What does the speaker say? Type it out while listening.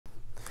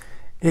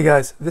Hey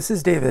guys, this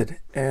is David,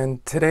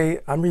 and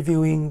today I'm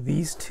reviewing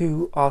these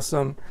two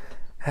awesome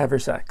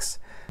haversacks.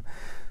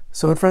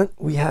 So in front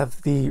we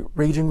have the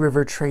Raging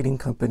River Trading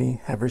Company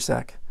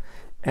haversack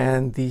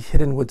and the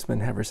Hidden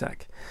Woodsman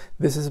haversack.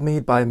 This is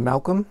made by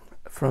Malcolm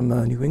from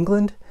New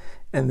England,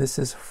 and this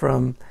is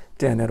from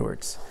Dan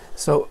Edwards.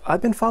 So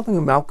I've been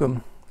following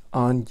Malcolm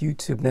on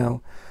YouTube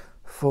now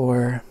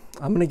for,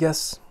 I'm gonna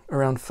guess,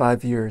 around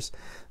 5 years.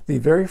 The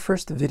very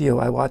first video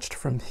I watched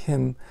from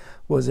him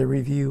was a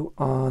review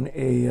on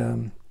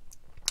a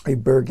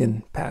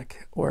Bergen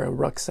pack or a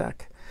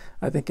rucksack.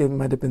 I think it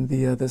might have been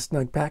the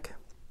Snug pack,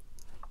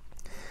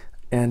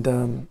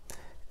 and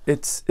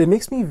it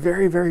makes me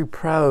very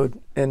proud,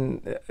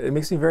 and it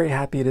makes me very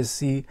happy to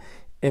see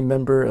a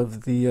member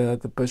of the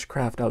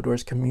Bushcraft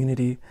outdoors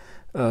community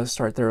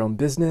start their own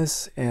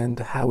business and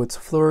how it's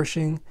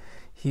flourishing.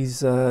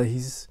 He's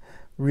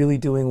really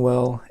doing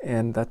well,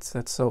 and that's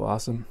so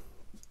awesome.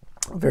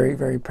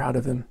 Very proud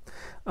of him.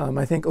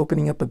 I think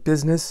opening up a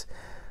business,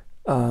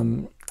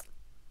 you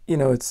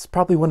know, it's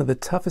probably one of the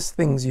toughest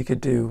things you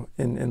could do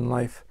in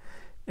life.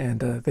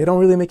 And they don't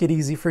really make it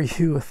easy for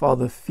you with all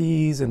the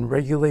fees and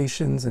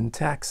regulations and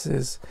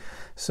taxes.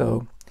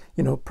 So,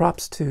 you know,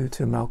 props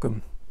to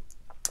Malcolm.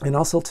 And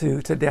also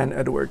to Dan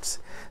Edwards.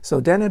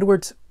 So Dan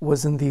Edwards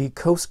was in the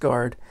Coast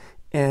Guard,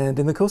 and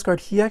in the Coast Guard,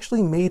 he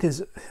actually made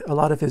a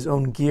lot of his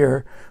own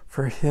gear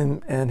for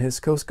him and his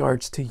Coast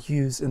Guards to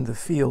use in the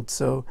field.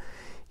 So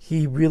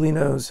he really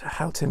knows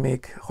how to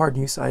make hard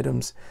use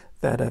items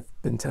that have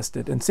been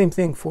tested. And same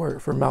thing for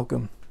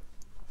Malcolm.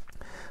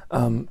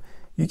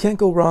 You can't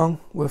go wrong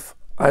with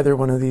either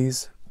one of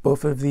these.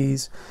 Both of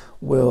these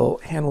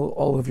will handle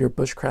all of your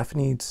bushcraft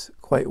needs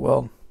quite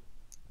well.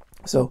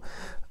 So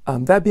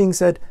that being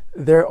said,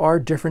 there are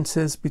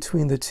differences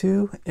between the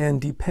two, and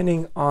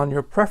depending on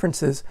your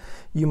preferences,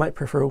 you might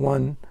prefer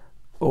one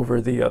over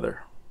the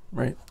other,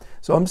 right?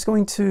 So I'm just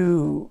going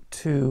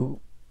to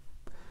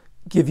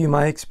give you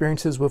my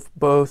experiences with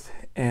both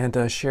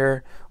and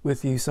share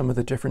with you some of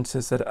the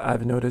differences that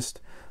I've noticed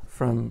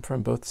from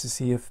both to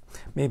see if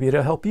maybe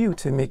it'll help you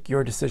to make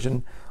your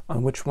decision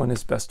on which one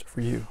is best for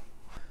you.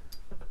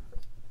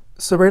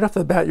 So right off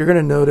the bat, you're going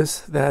to notice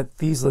that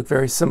these look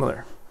very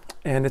similar,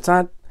 and it's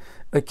not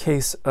a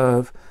case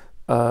of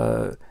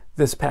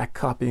this pack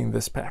copying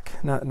this pack.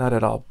 Not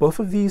at all. Both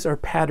of these are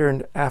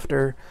patterned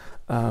after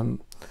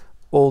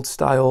old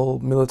style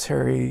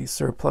military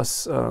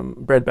surplus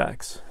bread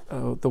bags.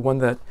 The one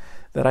that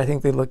I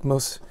think they look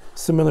most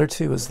similar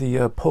to is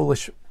the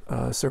Polish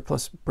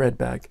surplus bread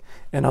bag,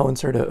 and I'll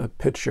insert a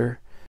picture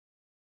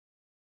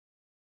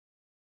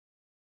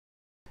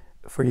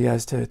for you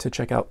guys to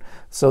check out.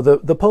 So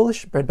the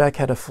Polish bread bag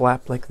had a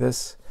flap like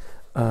this,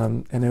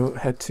 and it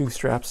had two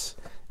straps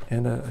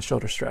and a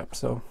shoulder strap.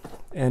 So,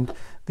 and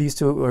these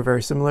two are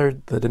very similar.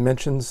 The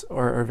dimensions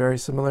are very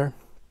similar.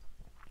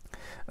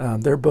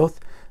 They're both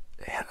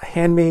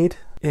handmade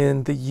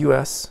in the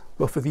US.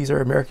 Both of these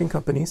are American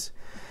companies.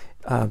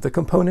 The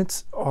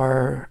components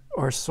are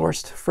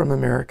sourced from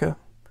America.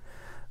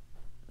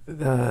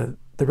 The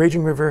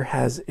Raging River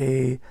has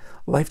a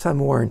lifetime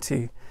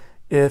warranty.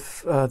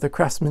 If the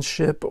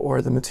craftsmanship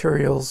or the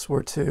materials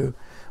were to,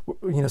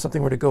 you know,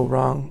 something were to go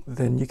wrong,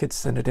 then you could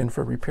send it in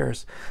for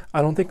repairs.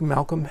 I don't think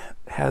Malcolm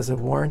has a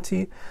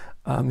warranty.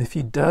 If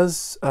he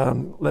does,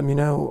 let me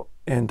know,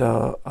 and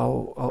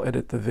I'll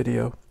edit the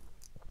video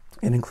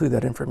and include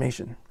that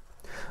information.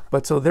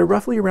 But so they're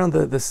roughly around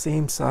the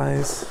same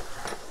size,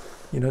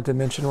 you know,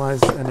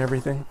 dimension-wise and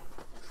everything.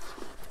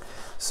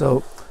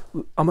 So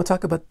I'm gonna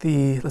talk about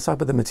let's talk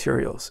about the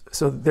materials.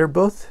 So they're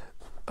both,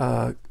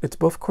 it's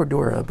both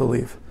Cordura, I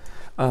believe.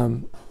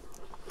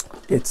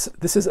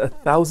 This is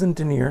 1,000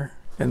 denier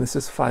and this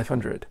is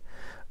 500.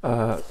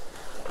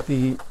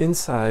 The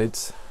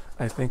insides,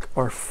 I think,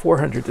 are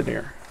 400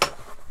 denier.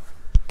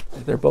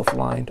 They're both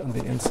lined on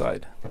the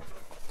inside.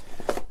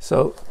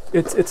 So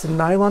it's a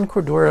nylon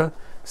Cordura,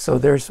 so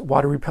there's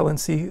water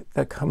repellency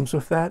that comes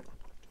with that.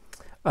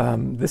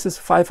 This is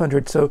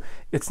 500, so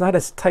it's not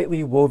as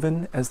tightly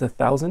woven as the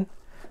 1,000.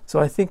 So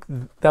I think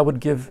that would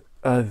give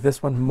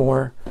this one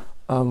more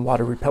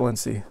water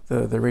repellency,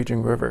 the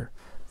Raging River,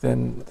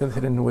 than the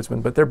Hidden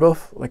Woodsman. But they're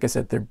both, like I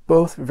said, they're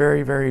both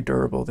very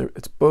durable.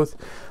 It's both,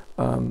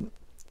 you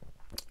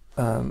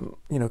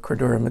know,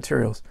 Cordura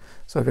materials,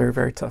 so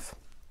very tough.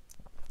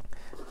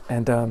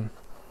 And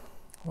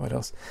what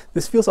else?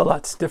 This feels a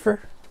lot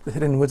stiffer. The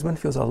Hidden Woodsman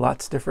feels a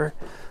lot stiffer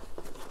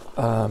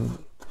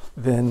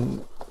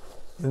than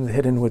the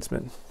Hidden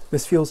Woodsman.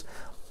 This feels,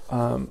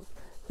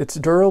 it's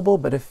durable,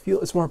 but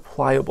it's more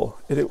pliable.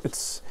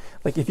 It's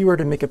like if you were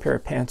to make a pair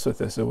of pants with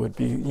this, it would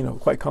be, you know,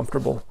 quite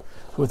comfortable.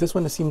 With this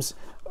one, it seems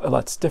a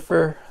lot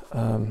stiffer.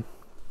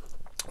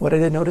 What I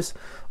did notice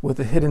with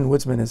the Hidden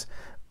Woodsman is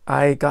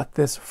I got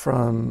this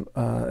from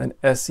an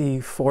SE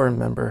forum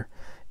member,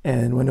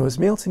 and when it was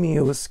mailed to me,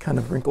 it was kind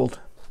of wrinkled,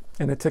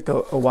 and it took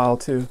a while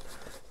to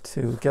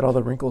get all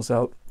the wrinkles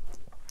out.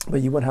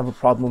 But you wouldn't have a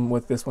problem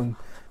with this one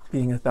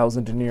being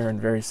 1,000 denier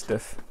and very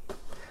stiff.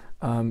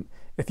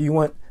 If you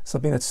want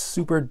something that's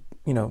super,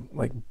 you know,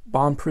 like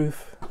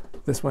bomb-proof,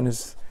 this one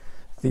is,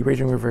 the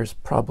Raging River is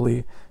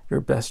probably your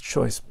best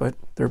choice, but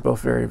they're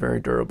both very, very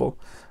durable.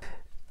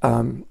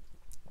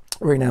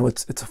 Right now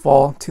it's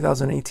fall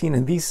 2018,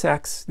 and these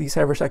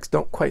haversacks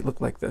don't quite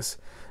look like this.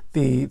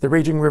 The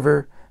Raging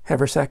River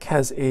haversack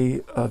has a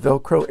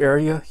Velcro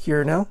area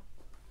here now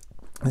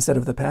instead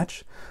of the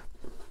patch.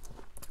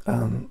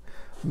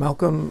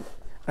 Malcolm,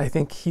 I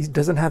think he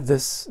doesn't have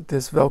this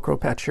Velcro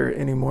patch here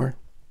anymore.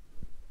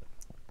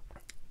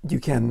 You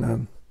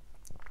can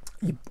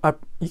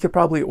you could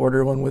probably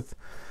order one with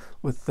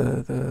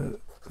the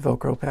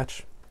Velcro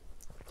patch.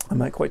 I'm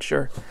not quite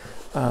sure.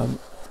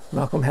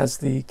 Malcolm has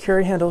the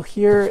carry handle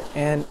here,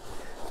 and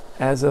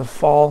as of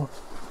fall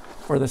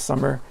or the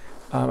summer,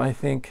 I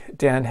think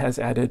Dan has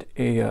added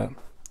a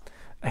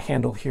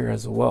handle here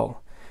as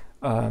well.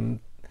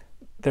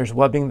 There's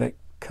webbing that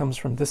comes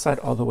from this side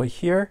all the way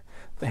here.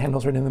 The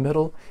handle's right in the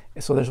middle,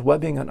 so there's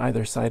webbing on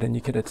either side, and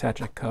you could attach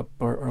a cup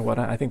or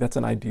whatnot. I think that's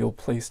an ideal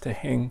place to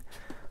hang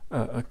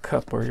a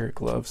cup or your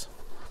gloves.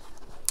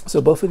 So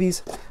both of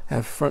these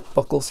have front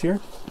buckles here.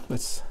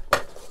 Let's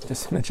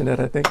just mention that,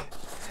 I think.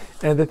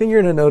 And the thing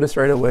you're going to notice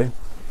right away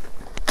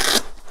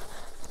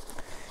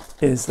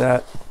is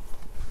that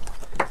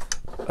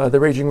the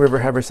Raging River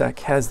Haversack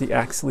has the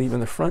axe sleeve in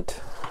the front,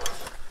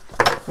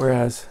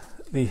 whereas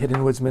the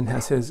Hidden Woodsman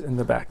has his in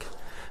the back.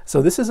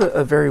 So this is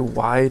a very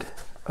wide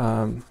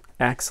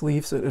axe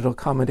sleeve, so it'll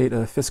accommodate a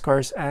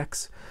Fiskars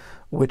axe,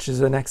 which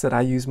is an axe that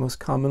I use most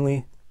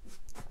commonly.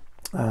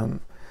 The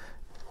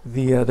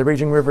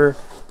Raging River,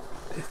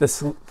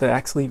 the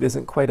axe sleeve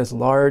isn't quite as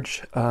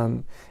large.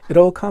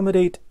 It'll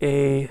accommodate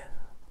a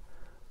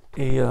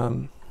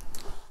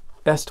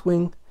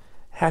Est-wing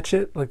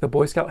hatchet, like the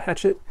Boy Scout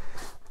hatchet,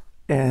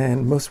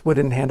 and most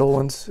wooden handle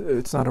ones,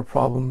 it's not a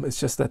problem. It's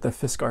just that the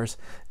Fiskars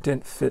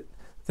didn't fit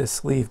this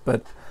sleeve.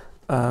 But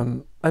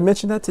I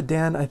mentioned that to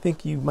Dan. I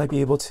think you might be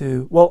able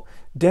to, well,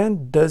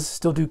 Dan does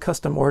still do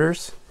custom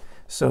orders,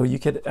 so you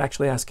could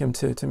actually ask him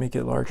to make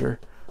it larger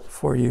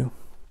for you.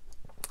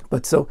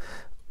 But so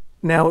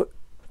now,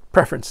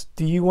 preference,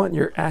 do you want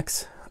your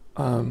axe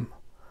on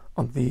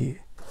the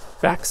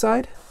back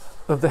side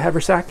of the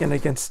haversack and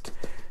against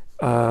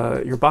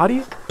your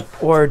body,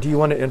 or do you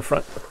want it in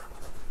front?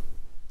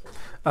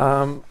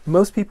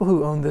 Most people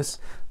who own this,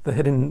 the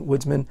Hidden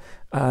Woodsman,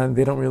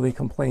 they don't really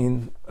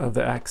complain of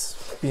the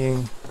axe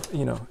being,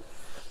 you know,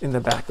 in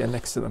the back and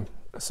next to them,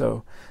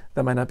 so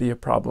that might not be a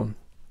problem.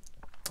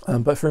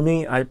 But for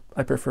me, I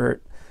prefer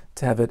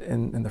to have it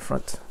in the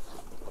front.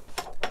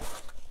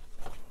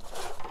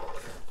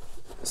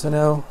 So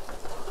now,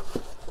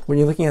 when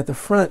you're looking at the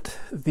front,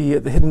 the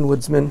Hidden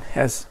Woodsman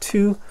has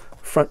two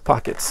front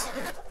pockets.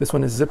 This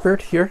one is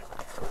zippered here,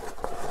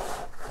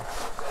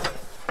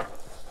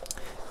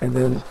 and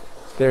then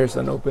there's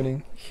an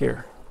opening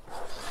here.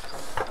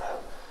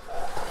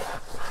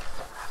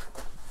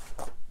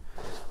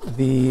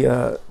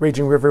 The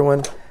Raging River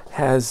one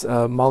has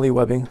molly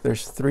webbing.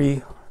 There's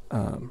 3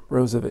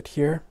 rows of it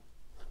here.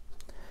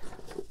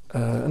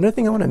 Another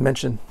thing I want to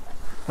mention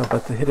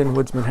about the Hidden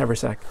Woodsman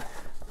Haversack,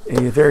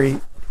 a very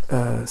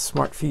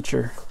smart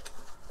feature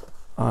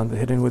on the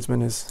Hidden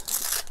Woodsman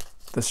is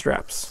the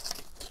straps.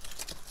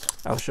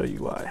 I'll show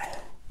you why.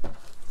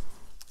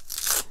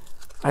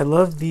 I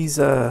love these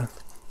little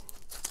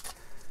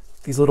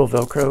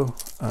Velcro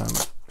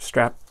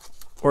strap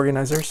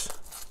organizers.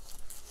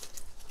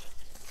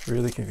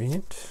 Really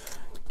convenient.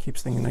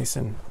 Keeps things nice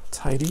and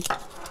tidy.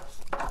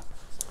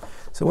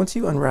 So once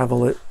you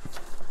unravel it,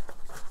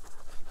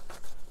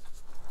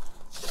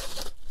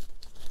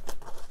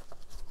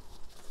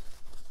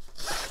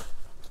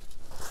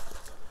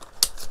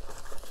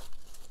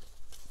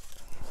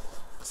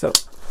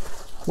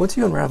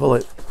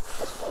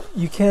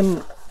 you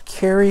can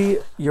carry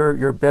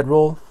your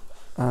bedroll,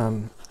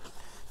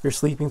 your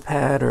sleeping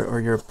pad, or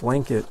your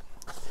blanket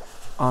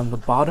on the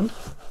bottom,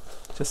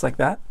 just like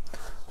that,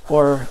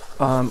 or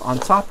on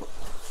top,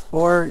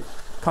 or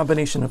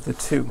combination of the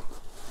two,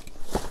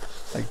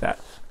 like that.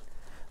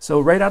 So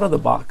right out of the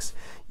box,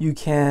 you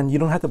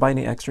don't have to buy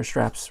any extra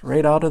straps.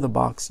 Right out of the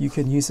box, you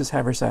can use this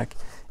haversack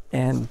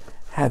and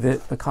have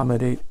it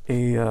accommodate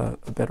a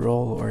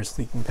bedroll or a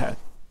sleeping pad,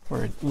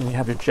 or you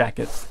have your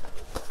jacket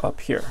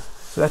up here.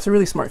 So that's a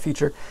really smart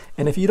feature.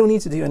 And if you don't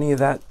need to do any of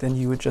that, then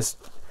you would just,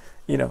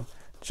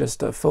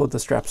 fold the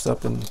straps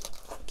up and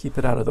keep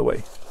it out of the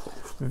way.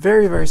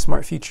 Very, very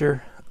smart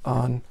feature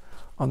on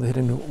the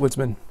Hidden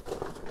Woodsman.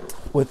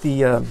 With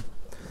the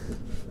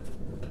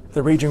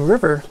Raging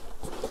River,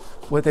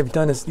 what they've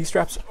done is these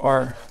straps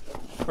are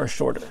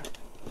shorter.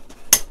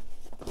 It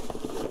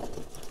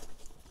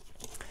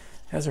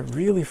has a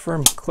really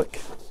firm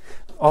click.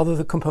 All of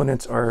the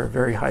components are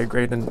very high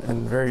grade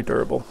and very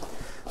durable.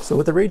 So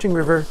with the Raging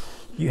River,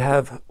 you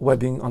have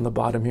webbing on the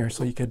bottom here,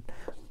 so you could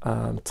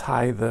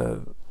tie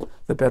the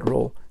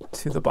bedroll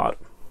to the bottom,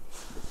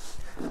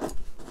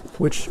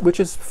 which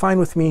is fine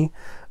with me.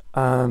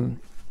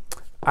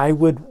 I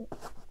would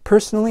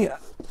personally,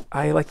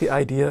 I like the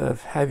idea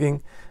of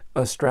having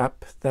a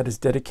strap that is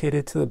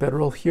dedicated to the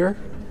bedroll here.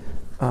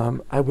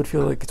 I would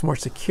feel like it's more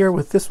secure.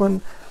 With this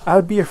one, I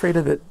would be afraid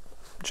of it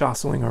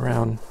jostling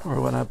around or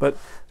whatnot, but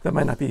that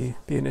might not be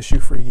an issue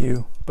for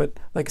you. But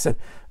like I said,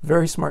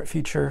 very smart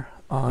feature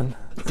on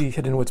the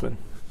Hidden Woodsman.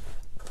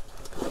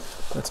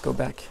 Let's go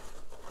back.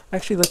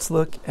 Actually, let's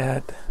look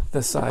at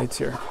the sides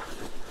here.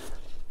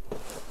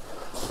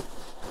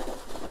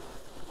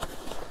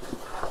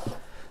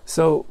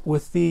 So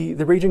with the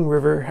Raging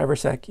River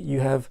Haversack, you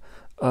have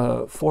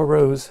 4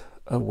 rows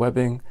of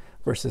webbing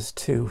versus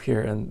 2 here,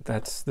 and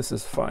this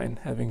is fine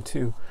having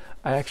 2.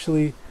 I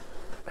actually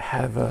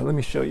have, let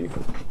me show you,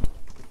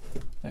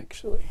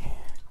 actually.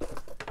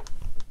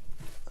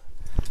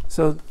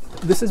 So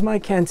this is my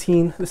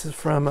canteen. This is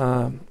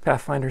from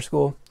Pathfinder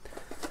School,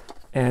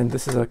 and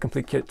this is a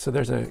complete kit. So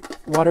there's a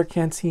water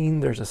canteen,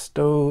 there's a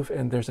stove,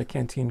 and there's a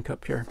canteen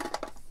cup here.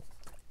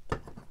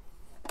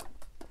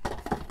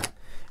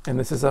 And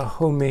this is a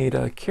homemade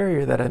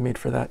carrier that I made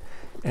for that,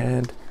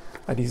 and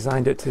I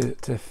designed it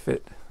to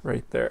fit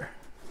right there.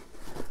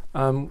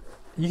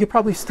 You could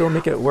probably still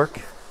make it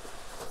work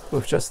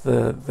with just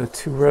the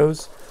 2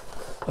 rows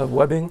of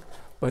webbing,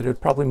 but it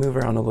would probably move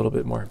around a little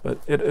bit more, but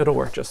it'll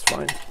work just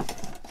fine.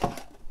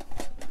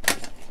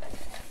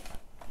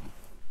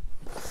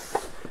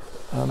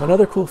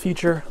 Another cool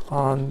feature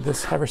on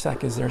this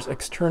haversack is there's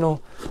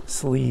external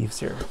sleeves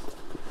here.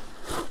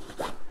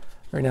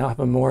 Right now I have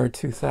a Mora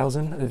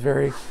 2000,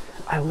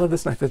 I love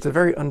this knife. It's a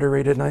very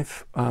underrated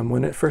knife.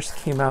 When it first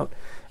came out,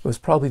 it was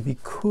probably the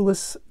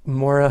coolest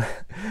Mora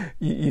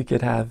you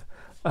could have.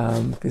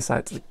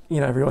 Besides,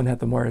 everyone had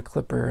the Mora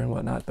clipper and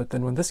whatnot, but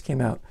then when this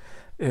came out,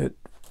 it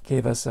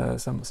gave us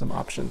some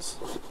options.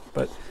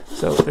 But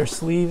so there's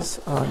sleeves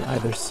on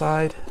either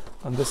side.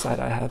 On this side,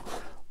 I have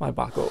my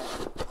Bako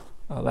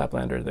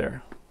Laplander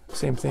there.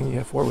 Same thing, you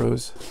have 4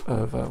 rows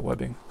of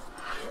webbing.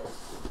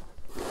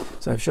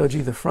 So I've showed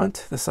you the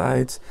front, the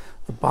sides,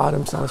 the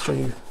bottoms. Now let's show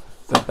you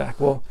the back.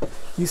 Well,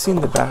 you've seen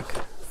the back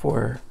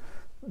for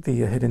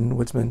the Hidden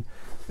Woodsman.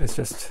 It's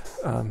just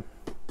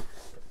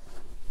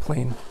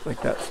plain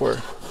like that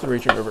for the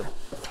Raging River.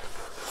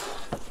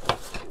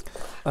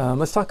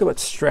 Let's talk about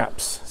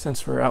straps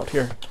since we're out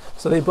here.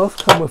 So they both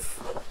come with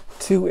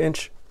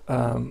 2-inch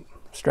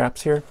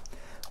straps here.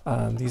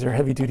 These are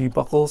heavy-duty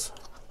buckles,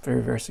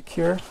 very, very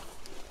secure.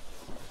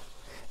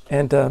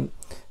 And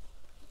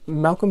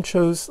Malcolm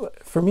chose,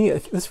 for me,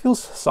 this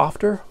feels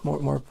softer,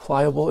 more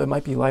pliable. It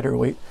might be lighter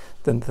weight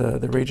than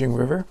the Raging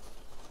River.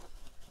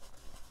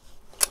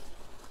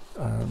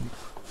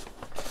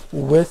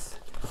 With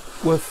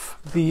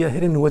the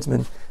Hidden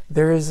Woodsman,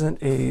 there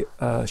isn't a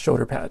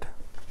shoulder pad.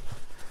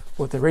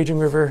 With the Raging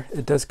River,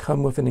 it does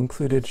come with an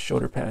included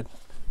shoulder pad.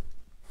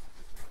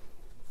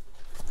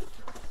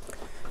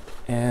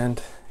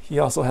 And he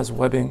also has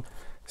webbing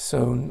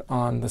sewn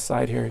on the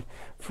side here.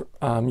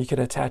 You could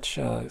attach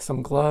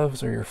some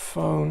gloves or your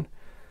phone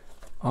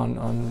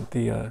on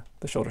the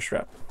shoulder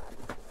strap.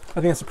 I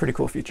think that's a pretty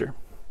cool feature.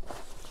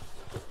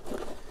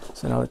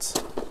 So now let's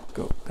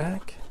go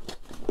back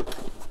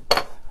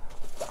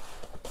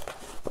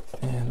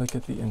and look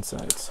at the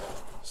insides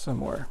some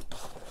more.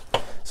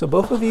 So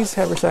both of these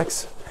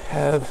haversacks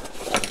have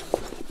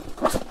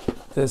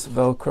this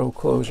Velcro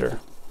closure.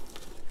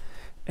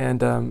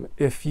 And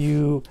if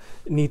you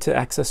need to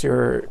access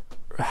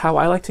how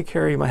I like to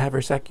carry my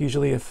haversack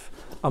usually if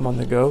I'm on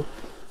the go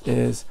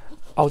is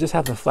I'll just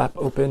have the flap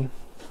open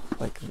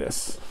like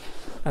this,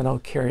 and I'll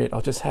carry it.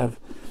 I'll just have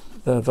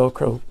the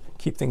Velcro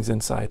keep things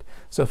inside.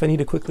 So if I need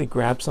to quickly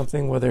grab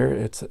something, whether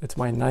it's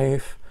my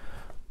knife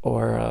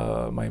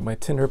or my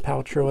tinder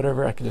pouch or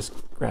whatever, I can just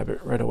grab it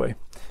right away.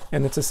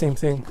 And it's the same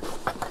thing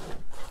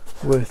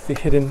with the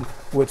Hidden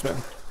Woodsman.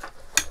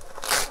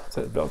 It's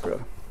that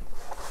Velcro.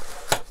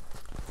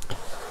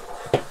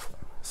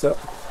 So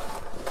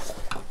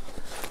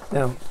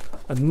now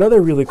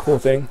another really cool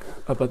thing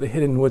about the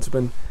Hidden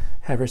Woodsman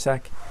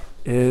haversack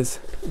is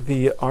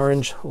the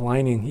orange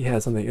lining he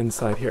has on the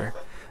inside here.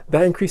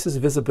 That increases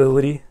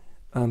visibility,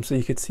 so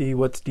you could see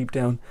what's deep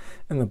down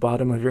in the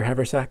bottom of your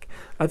haversack.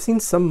 I've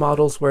seen some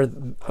models where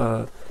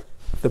the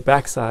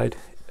backside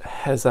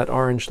has that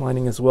orange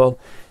lining as well,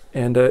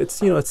 and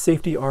it's it's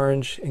safety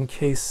orange in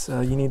case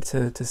you need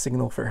to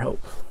signal for help.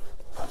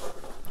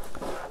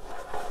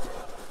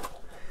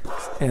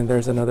 And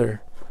there's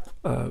another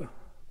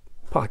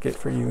pocket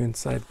for you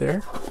inside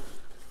there.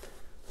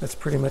 That's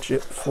pretty much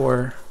it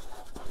for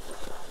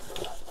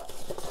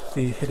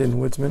the Hidden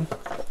Woodsman.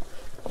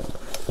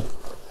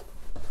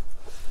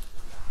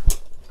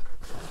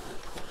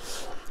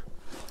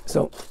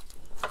 So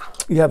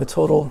you have a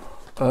total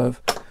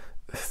of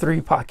 3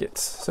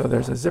 pockets. So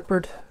there's a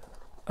zippered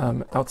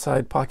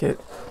outside pocket,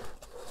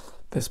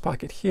 this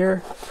pocket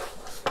here,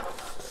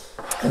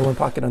 and 1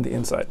 pocket on the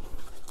inside.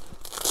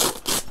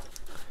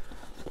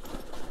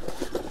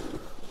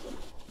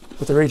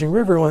 With the Raging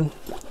River one,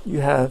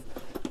 you have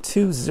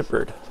 2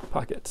 zippered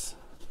pockets.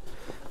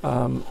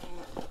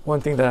 One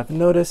thing that I've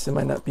noticed, it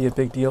might not be a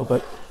big deal,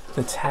 but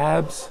the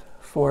tabs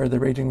for the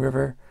Raging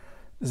River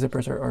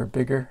zippers are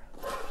bigger,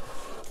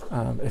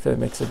 if it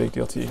makes a big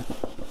deal to you.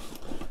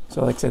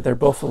 So like I said, they're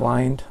both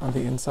lined on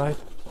the inside.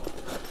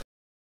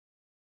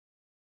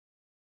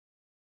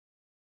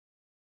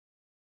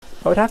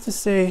 I would have to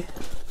say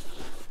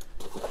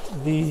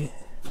the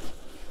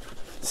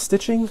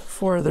stitching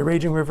for the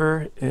Raging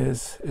River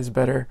is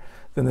better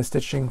than the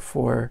stitching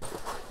for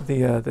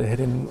the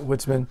Hidden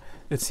Woodsman.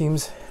 It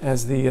seems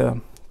as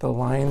the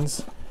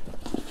lines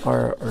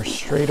are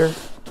straighter.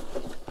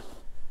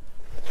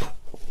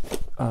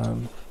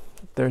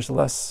 There's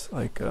less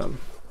like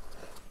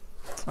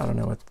I don't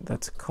know what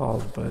that's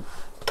called, but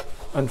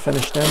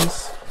unfinished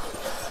ends,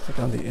 like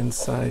on the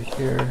inside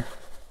here.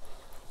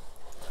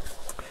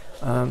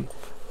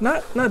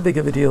 Not big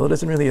of a deal. It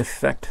doesn't really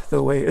affect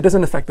the way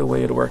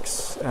it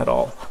works at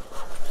all.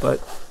 But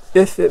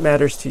if it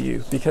matters to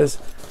you, because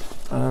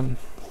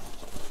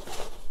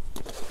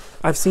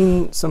I've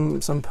seen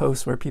some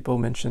posts where people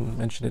mention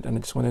it, and I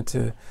just wanted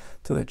to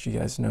let you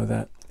guys know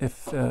that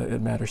if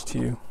it matters to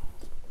you.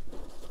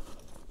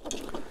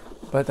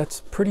 But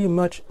that's pretty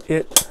much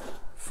it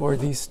for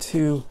these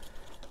two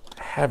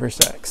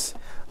haversacks.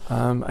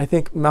 I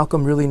think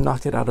Malcolm really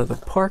knocked it out of the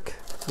park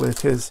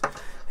with his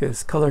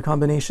color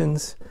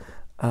combinations.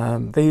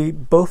 They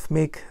both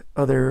make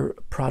other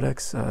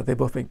products. They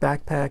both make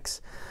backpacks.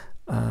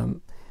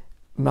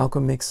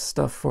 Malcolm makes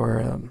stuff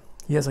for,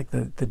 he has like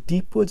the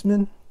Deep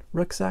Woodsman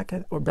rucksack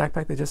or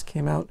backpack that just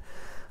came out.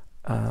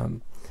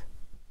 Dan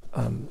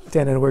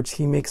Edwards,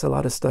 he makes a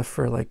lot of stuff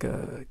for like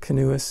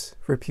canoeists,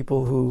 for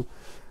people who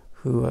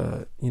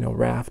you know,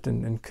 raft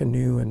and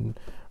canoe and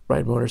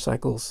ride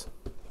motorcycles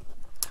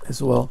as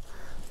well.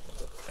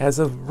 As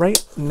of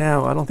right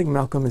now, I don't think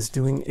Malcolm is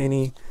doing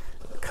any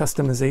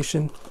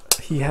customization.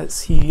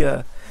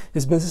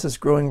 His business is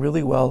growing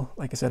really well.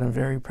 Like I said, I'm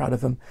very proud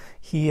of him.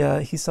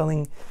 He's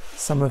selling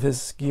some of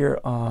his gear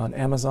on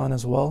Amazon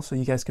as well, so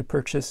you guys could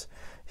purchase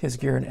his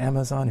gear on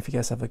Amazon if you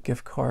guys have a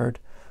gift card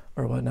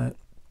or whatnot.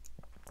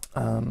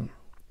 So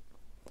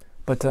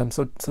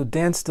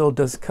Dan still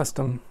does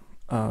custom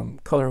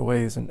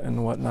colorways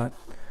and whatnot,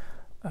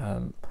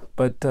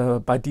 but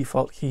by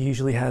default he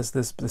usually has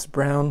this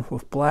brown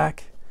with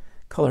black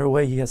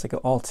colorway. He has like an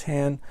all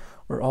tan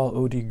or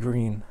all OD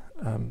green.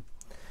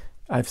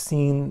 I've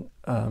seen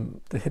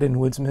the Hidden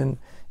Woodsman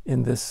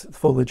in this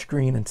foliage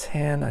green and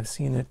tan. I've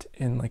seen it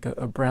in like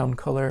a brown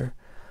color,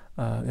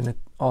 in an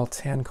all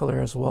tan color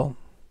as well.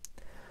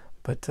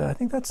 But I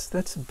think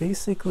that's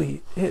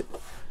basically it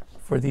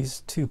for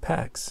these two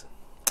packs.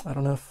 I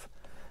don't know if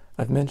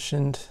I've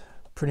mentioned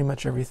pretty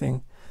much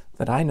everything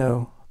that I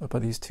know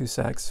about these two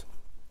sacks.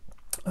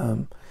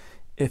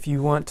 If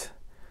you want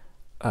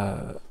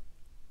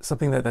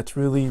something that's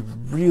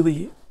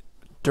really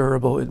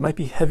durable, it might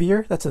be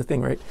heavier. That's the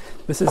thing, right?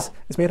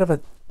 It's made of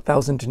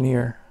 1,000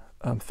 denier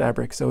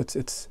fabric, so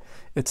it's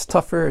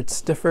tougher, it's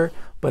stiffer,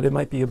 but it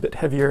might be a bit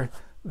heavier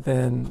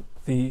than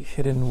the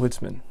Hidden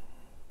Woodsman.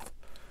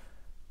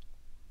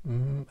 I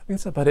think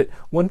that's about it.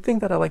 One thing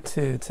that I like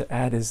to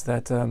add is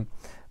that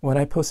when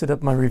I posted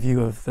up my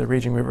review of the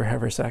Raging River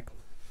Haversack,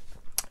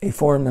 a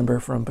forum member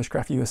from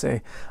Bushcraft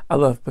USA, I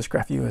love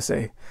Bushcraft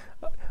USA.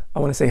 I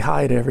want to say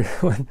hi to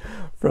everyone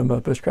from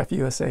Bushcraft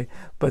USA,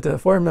 but a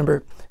forum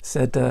member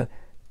said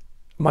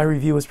my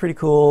review was pretty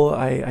cool.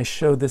 I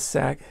showed this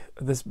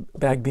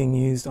bag being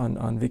used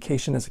on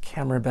vacation as a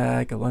camera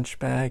bag, a lunch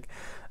bag.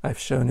 I've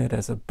shown it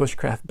as a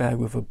bushcraft bag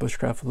with a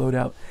bushcraft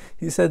loadout.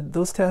 He said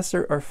those tests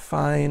are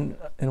fine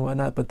and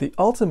whatnot, but the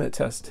ultimate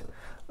test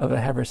of a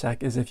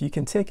haversack is if you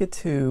can take it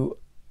to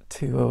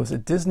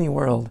Disney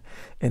World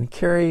and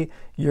carry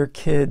your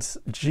kids'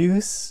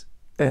 juice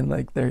and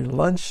like their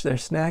lunch, their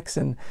snacks,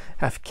 and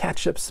have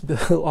ketchup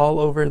spill all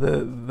over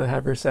the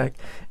haversack.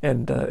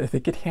 And if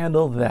it could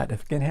handle that,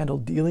 if it can handle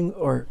dealing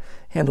or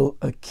handle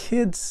a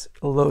kid's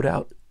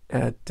loadout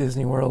at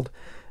Disney World,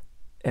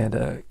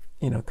 and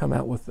you know, come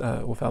out with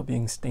without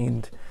being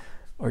stained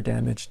or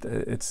damaged,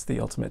 it's the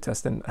ultimate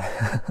test. And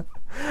I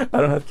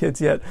don't have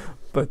kids yet,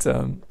 but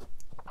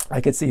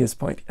I could see his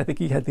point. I think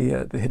he had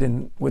the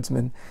Hidden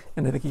Woodsman,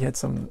 and I think he had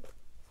some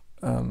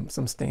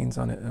stains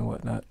on it and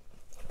whatnot.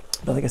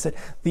 But like I said,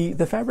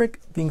 the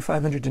fabric being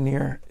 500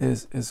 denier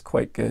is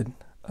quite good.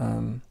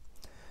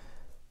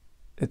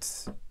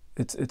 It's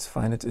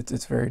fine.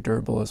 It's very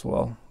durable as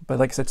well. But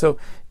like I said, so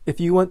if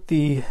you want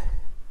the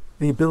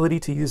ability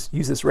to use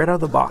this right out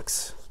of the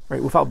box,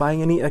 right, without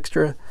buying any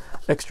extra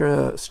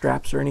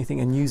straps or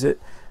anything, and use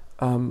it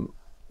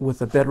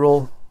with a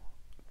bedroll,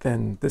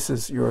 then this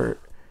is your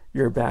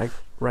bag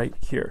right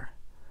here.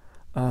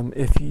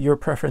 If your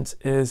preference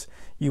is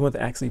you want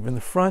the axe lever in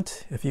the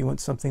front, if you want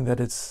something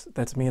that's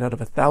made out of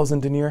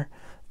 1,000 denier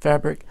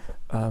fabric,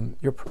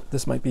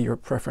 this might be your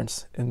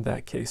preference in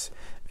that case.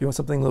 If you want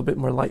something a little bit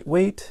more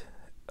lightweight,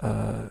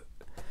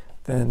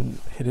 then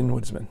Hidden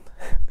Woodsman.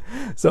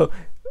 So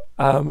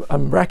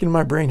I'm racking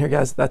my brain here,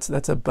 guys.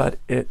 That's about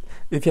it.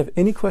 If you have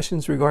any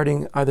questions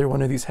regarding either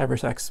one of these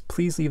haversacks,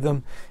 please leave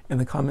them in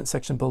the comment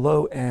section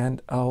below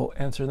and I'll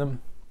answer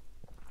them.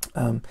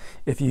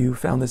 If you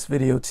found this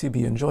video to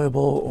be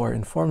enjoyable or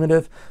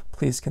informative,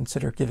 please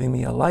consider giving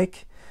me a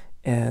like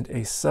and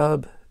a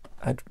sub.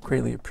 I'd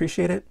greatly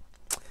appreciate it.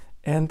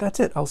 And that's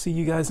it. I'll see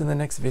you guys in the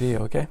next video,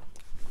 okay?